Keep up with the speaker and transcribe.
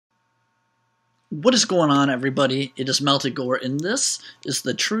What is going on, everybody? It is Melted Gore, and this is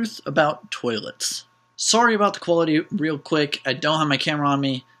the truth about toilets. Sorry about the quality real quick. I don't have my camera on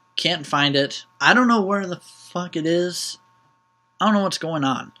me. Can't find it. I don't know where the fuck it is. I don't know what's going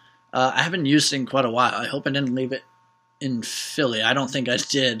on. I haven't used it in quite a while. I hope I didn't leave it in Philly. I don't think I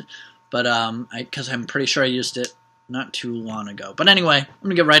did, but because I'm pretty sure I used it not too long ago. But anyway, I'm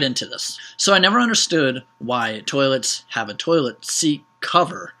going to get right into this. So I never understood why toilets have a toilet seat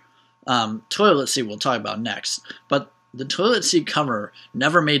cover. Toilet seat we'll talk about next, but the toilet seat cover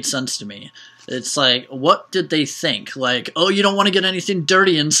never made sense to me. It's like, what did they think? Like, oh, you don't want to get anything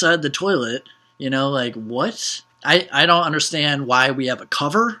dirty inside the toilet, you know, like, what? I don't understand why we have a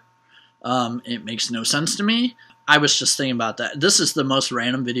cover. It makes no sense to me. I was just thinking about that. This is the most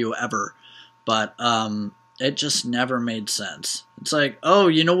random video ever, but it just never made sense. It's like, oh,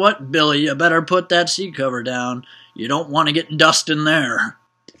 you know what, Billy, you better put that seat cover down. You don't want to get dust in there.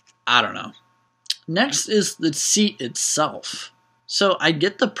 I don't know. Next is the seat itself. So I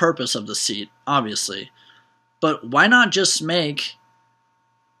get the purpose of the seat, obviously, but why not just make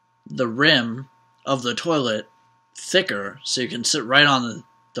the rim of the toilet thicker so you can sit right on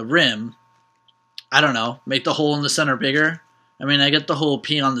the rim? I don't know, make the hole in the center bigger. I mean, I get the whole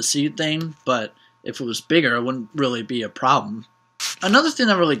pee on the seat thing, but if it was bigger, it wouldn't really be a problem. Another thing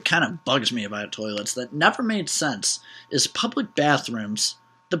that really kind of bugs me about toilets that never made sense is public bathrooms.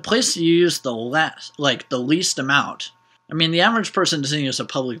 The place you use the least amount. I mean, the average person doesn't use a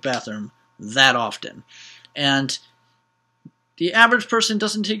public bathroom that often. And the average person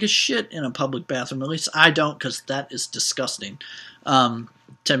doesn't take a shit in a public bathroom. At least I don't, because that is disgusting.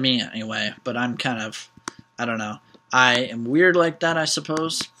 To me, anyway. But I'm kind of, I don't know. I am weird like that, I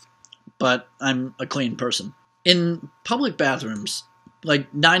suppose. But I'm a clean person. In public bathrooms,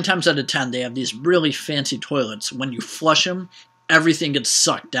 like 9 times out of 10, they have these really fancy toilets. When you flush them, everything gets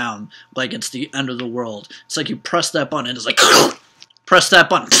sucked down like it's the end of the world. It's like you press that button and it's like, press that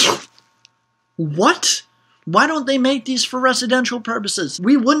button. What? Why don't they make these for residential purposes?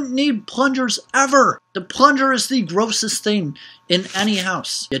 We wouldn't need plungers ever. The plunger is the grossest thing in any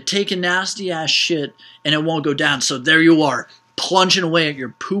house. You take a nasty ass shit and it won't go down. So there you are, plunging away at your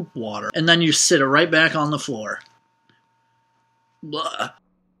poop water. And then you sit it right back on the floor. Blah.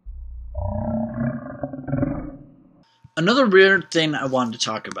 Another weird thing I wanted to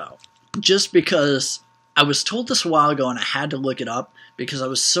talk about, just because I was told this a while ago and I had to look it up because I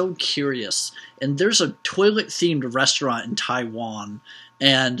was so curious. And there's a toilet-themed restaurant in Taiwan,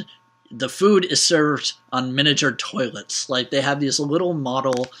 and the food is served on miniature toilets. Like, they have these little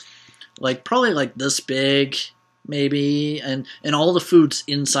model, like, probably like this big, maybe, and all the food's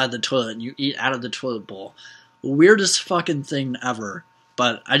inside the toilet, and you eat out of the toilet bowl. Weirdest fucking thing ever.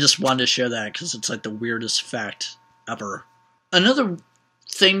 But I just wanted to share that because it's like the weirdest fact ever. Another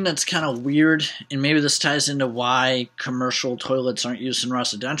thing that's kind of weird, and maybe this ties into why commercial toilets aren't used in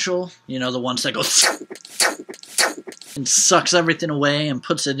residential, you know, the ones that go and sucks everything away and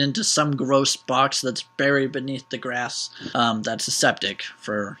puts it into some gross box that's buried beneath the grass. That's a septic,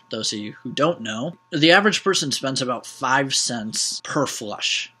 for those of you who don't know. The average person spends about 5 cents per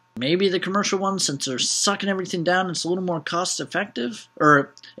flush. Maybe the commercial ones, since they're sucking everything down, it's a little more cost effective,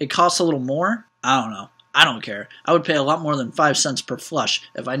 or it costs a little more. I don't know. I don't care. I would pay a lot more than 5 cents per flush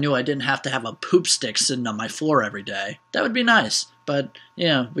if I knew I didn't have to have a poop stick sitting on my floor every day. That would be nice, but, you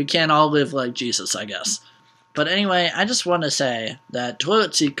know, we can't all live like Jesus, I guess. But anyway, I just want to say that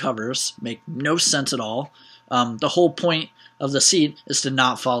toilet seat covers make no sense at all. The whole point of the seat is to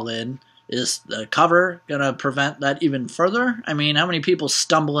not fall in. Is the cover going to prevent that even further? I mean, how many people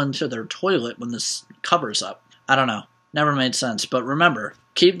stumble into their toilet when this cover's up? I don't know. Never made sense. But remember,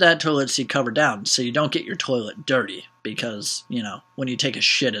 keep that toilet seat cover down so you don't get your toilet dirty. Because, you know, when you take a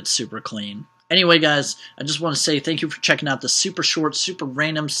shit, it's super clean. Anyway, guys, I just want to say thank you for checking out the super short, super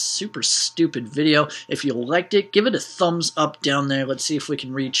random, super stupid video. If you liked it, give it a thumbs up down there. Let's see if we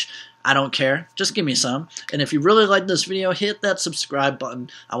can reach, I don't care, just give me some. And if you really like this video, hit that subscribe button.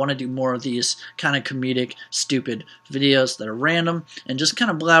 I want to do more of these kind of comedic, stupid videos that are random and just kind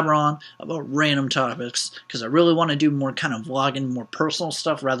of blabber on about random topics, because I really want to do more kind of vlogging, more personal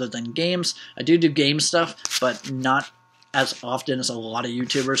stuff rather than games. I do game stuff, but not as often as a lot of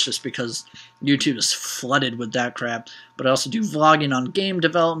YouTubers, just because YouTube is flooded with that crap. But I also do vlogging on game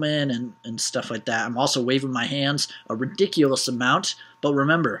development and stuff like that. I'm also waving my hands a ridiculous amount. But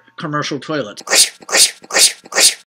remember, commercial toilets.